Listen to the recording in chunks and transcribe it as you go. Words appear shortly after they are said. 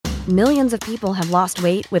Millions of people have lost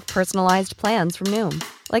weight with personalized plans from Noom.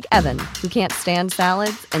 Like Evan, who can't stand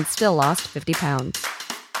salads and still lost 50 pounds.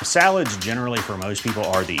 Salads generally for most people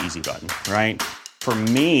are the easy button, right? For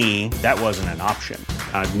me, that wasn't an option.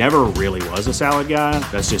 I never really was a salad guy.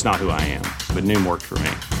 That's just not who I am. But Noom worked for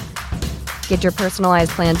me. Get your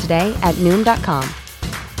personalized plan today at Noom.com.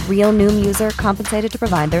 Real Noom user compensated to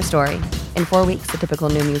provide their story. In 4 weeks, the typical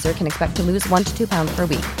Noom user can expect to lose 1 to 2 pounds per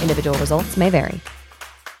week. Individual results may vary.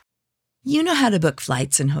 You know how to book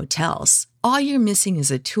flights and hotels. All you're missing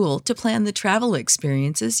is a tool to plan the travel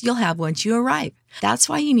experiences you'll have once you arrive. That's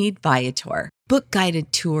why you need Viator. Book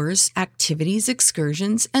guided tours, activities,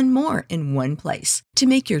 excursions, and more in one place to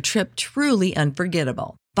make your trip truly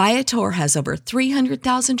unforgettable. Viator has over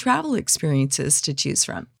 300,000 travel experiences to choose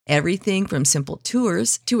from. Everything from simple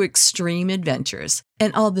tours to extreme adventures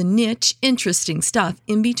and all the niche, interesting stuff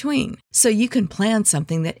in between. So you can plan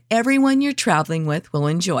something that everyone you're traveling with will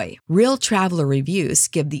enjoy. Real traveler reviews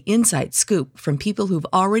give the inside scoop from people who've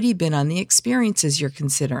already been on the experiences you're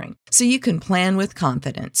considering. So you can plan with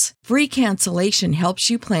confidence. Free cancellation helps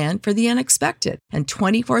you plan for the unexpected. And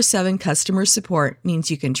 24/7 customer support means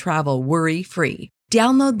you can travel worry-free.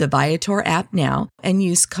 Download the Viator app now and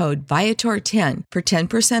use code Viator10 for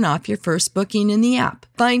 10% off your first booking in the app.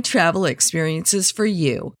 Find travel experiences for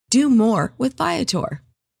you. Do more with Viator.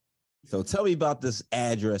 So tell me about this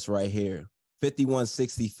address right here,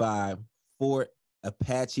 5165 Fort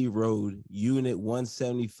Apache Road, Unit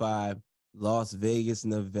 175, Las Vegas,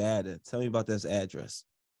 Nevada. Tell me about this address.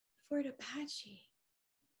 Fort Apache.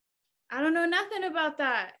 I don't know nothing about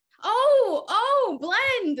that. Oh,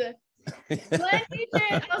 Blend. Blend DJ.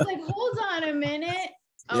 I was like, hold on a minute.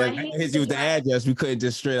 Oh, yeah, I hit you with the address. We couldn't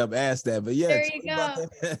just straight up ask that, but yeah. There you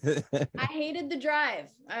go. I hated the drive.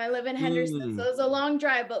 I live in Henderson, so it was a long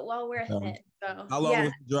drive, but well worth it. So how long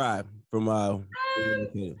was the drive from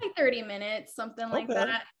like 30 minutes, something like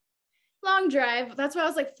that. Long drive. That's why I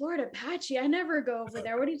was like, Florida Apache. I never go over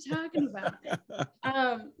there. What are you talking about?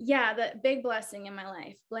 Yeah, the big blessing in my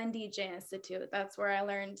life, Blend DJ Institute. That's where I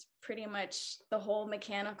learned pretty much the whole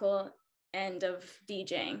mechanical end of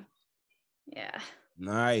DJing. Yeah.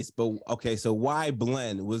 Nice. But okay, so why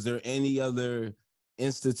Blend? Was there any other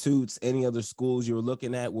institutes, any other schools you were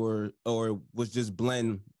looking at, or was just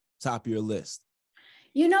Blend top of your list?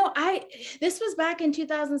 You know, this was back in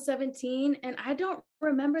 2017, and I don't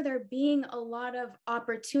remember there being a lot of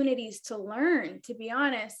opportunities to learn, to be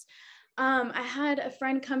honest. I had a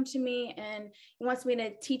friend come to me and he wants me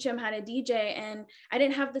to teach him how to DJ, and I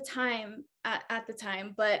didn't have the time at the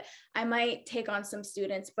time, but I might take on some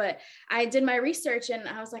students. But I did my research and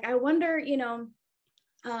I was like, I wonder,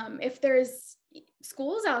 if there's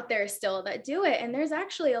schools out there still that do it. And there's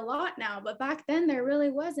actually a lot now, but back then there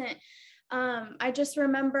really wasn't. I just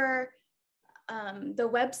remember the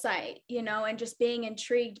website, and just being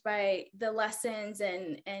intrigued by the lessons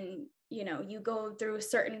and you go through a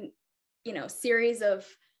certain, series of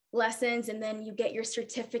lessons, and then you get your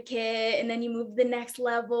certificate, and then you move to the next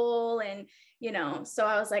level. And, so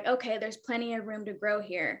I was like, okay, there's plenty of room to grow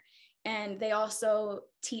here. And they also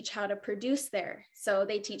teach how to produce there. So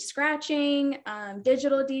they teach scratching,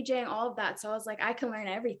 digital DJing, all of that. So I was like, I can learn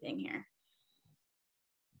everything here.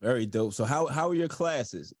 Very dope. So how were your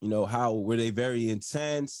classes? How were they? Very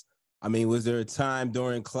intense? I mean, was there a time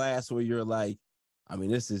during class where you're like, I mean,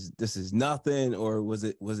 this is nothing, or was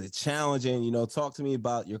it challenging? Talk to me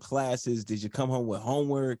about your classes. Did you come home with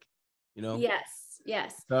homework?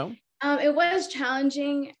 Yes. So? It was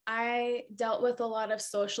challenging. I dealt with a lot of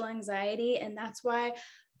social anxiety, and that's why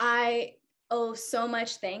I owe so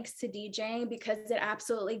much thanks to DJing, because it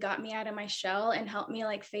absolutely got me out of my shell and helped me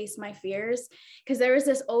face my fears. Because there was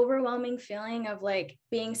this overwhelming feeling of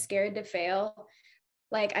being scared to fail.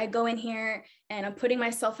 I go in here and I'm putting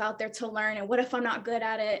myself out there to learn. And what if I'm not good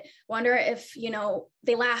at it? Wonder if,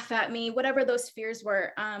 they laugh at me, whatever those fears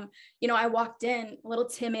were. I walked in a little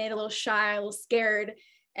timid, a little shy, a little scared.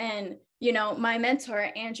 And, my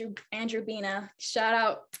mentor, Andrew Bina, shout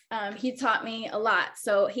out, he taught me a lot.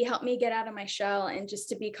 So he helped me get out of my shell and just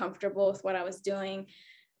to be comfortable with what I was doing.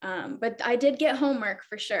 But I did get homework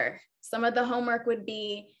for sure. Some of the homework would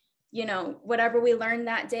be, whatever we learned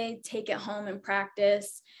that day, take it home and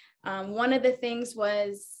practice. One of the things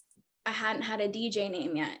was I hadn't had a DJ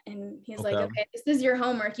name yet. And he's like, okay, this is your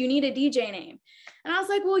homework. You need a DJ name. And I was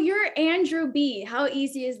like, well, you're Andrew B. How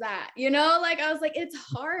easy is that? I was like, it's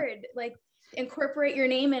hard. Incorporate your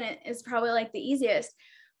name in it is probably the easiest.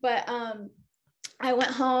 But I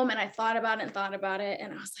went home and I thought about it.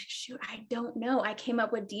 And I was like, shoot, I don't know. I came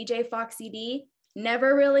up with DJ Foxy D.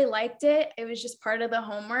 never really liked it. It was just part of the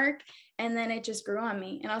homework. And then it just grew on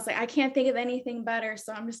me. And I was like, I can't think of anything better.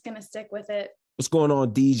 So I'm just going to stick with it. What's going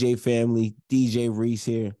on, DJ family? DJ Reese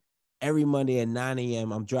here. Every Monday at 9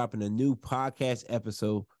 a.m., I'm dropping a new podcast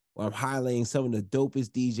episode where I'm highlighting some of the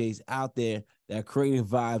dopest DJs out there that are creating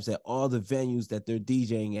vibes at all the venues that they're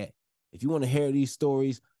DJing at. If you want to hear these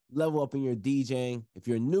stories, level up in your DJing. If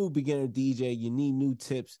you're a new beginner DJ, you need new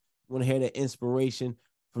tips. You want to hear that inspiration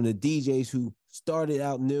from the DJs who started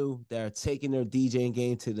out new, that are taking their DJing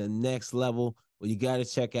game to the next level. Well, you got to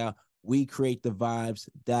check out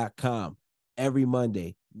WeCreateTheVibes.com. Every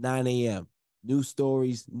Monday, 9 a.m. New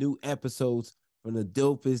stories, new episodes from the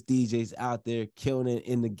dopest DJs out there killing it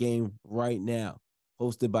in the game right now.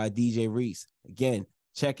 Hosted by DJ Reese. Again,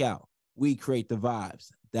 check out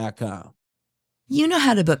WeCreateTheVibes.com. You know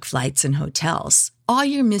how to book flights and hotels. All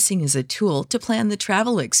you're missing is a tool to plan the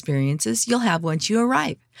travel experiences you'll have once you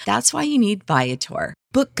arrive. That's why you need Viator.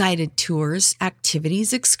 Book guided tours,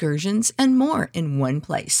 activities, excursions, and more in one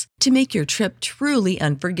place to make your trip truly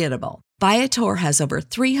unforgettable. Viator has over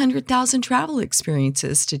 300,000 travel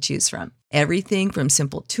experiences to choose from. Everything from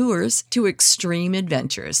simple tours to extreme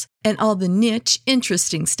adventures and all the niche,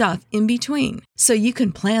 interesting stuff in between. So you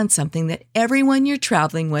can plan something that everyone you're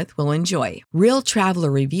traveling with will enjoy. Real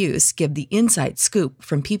traveler reviews give the inside scoop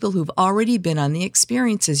from people who've already been on the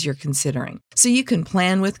experiences you're considering. So you can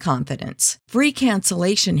plan with confidence. Free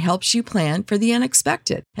cancellation helps you plan for the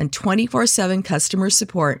unexpected. And 24/7 customer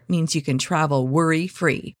support means you can travel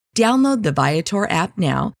worry-free. Download the Viator app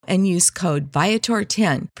now and use code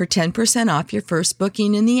Viator10 for 10% off your first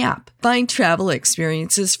booking in the app. Find travel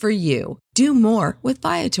experiences for you. Do more with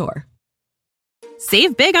Viator.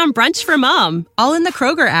 Save big on brunch for mom, all in the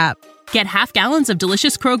Kroger app. Get half gallons of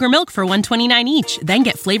delicious Kroger milk for $1.29 each. Then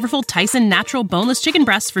get flavorful Tyson natural boneless chicken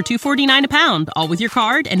breasts for $2.49 a pound, all with your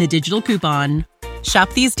card and a digital coupon.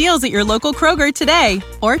 Shop these deals at your local Kroger today,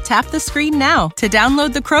 or tap the screen now to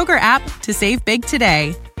download the Kroger app to save big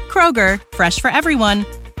today. Kroger, fresh for everyone.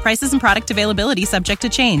 Prices and product availability subject to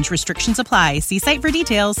change. Restrictions apply. See site for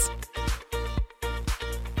details.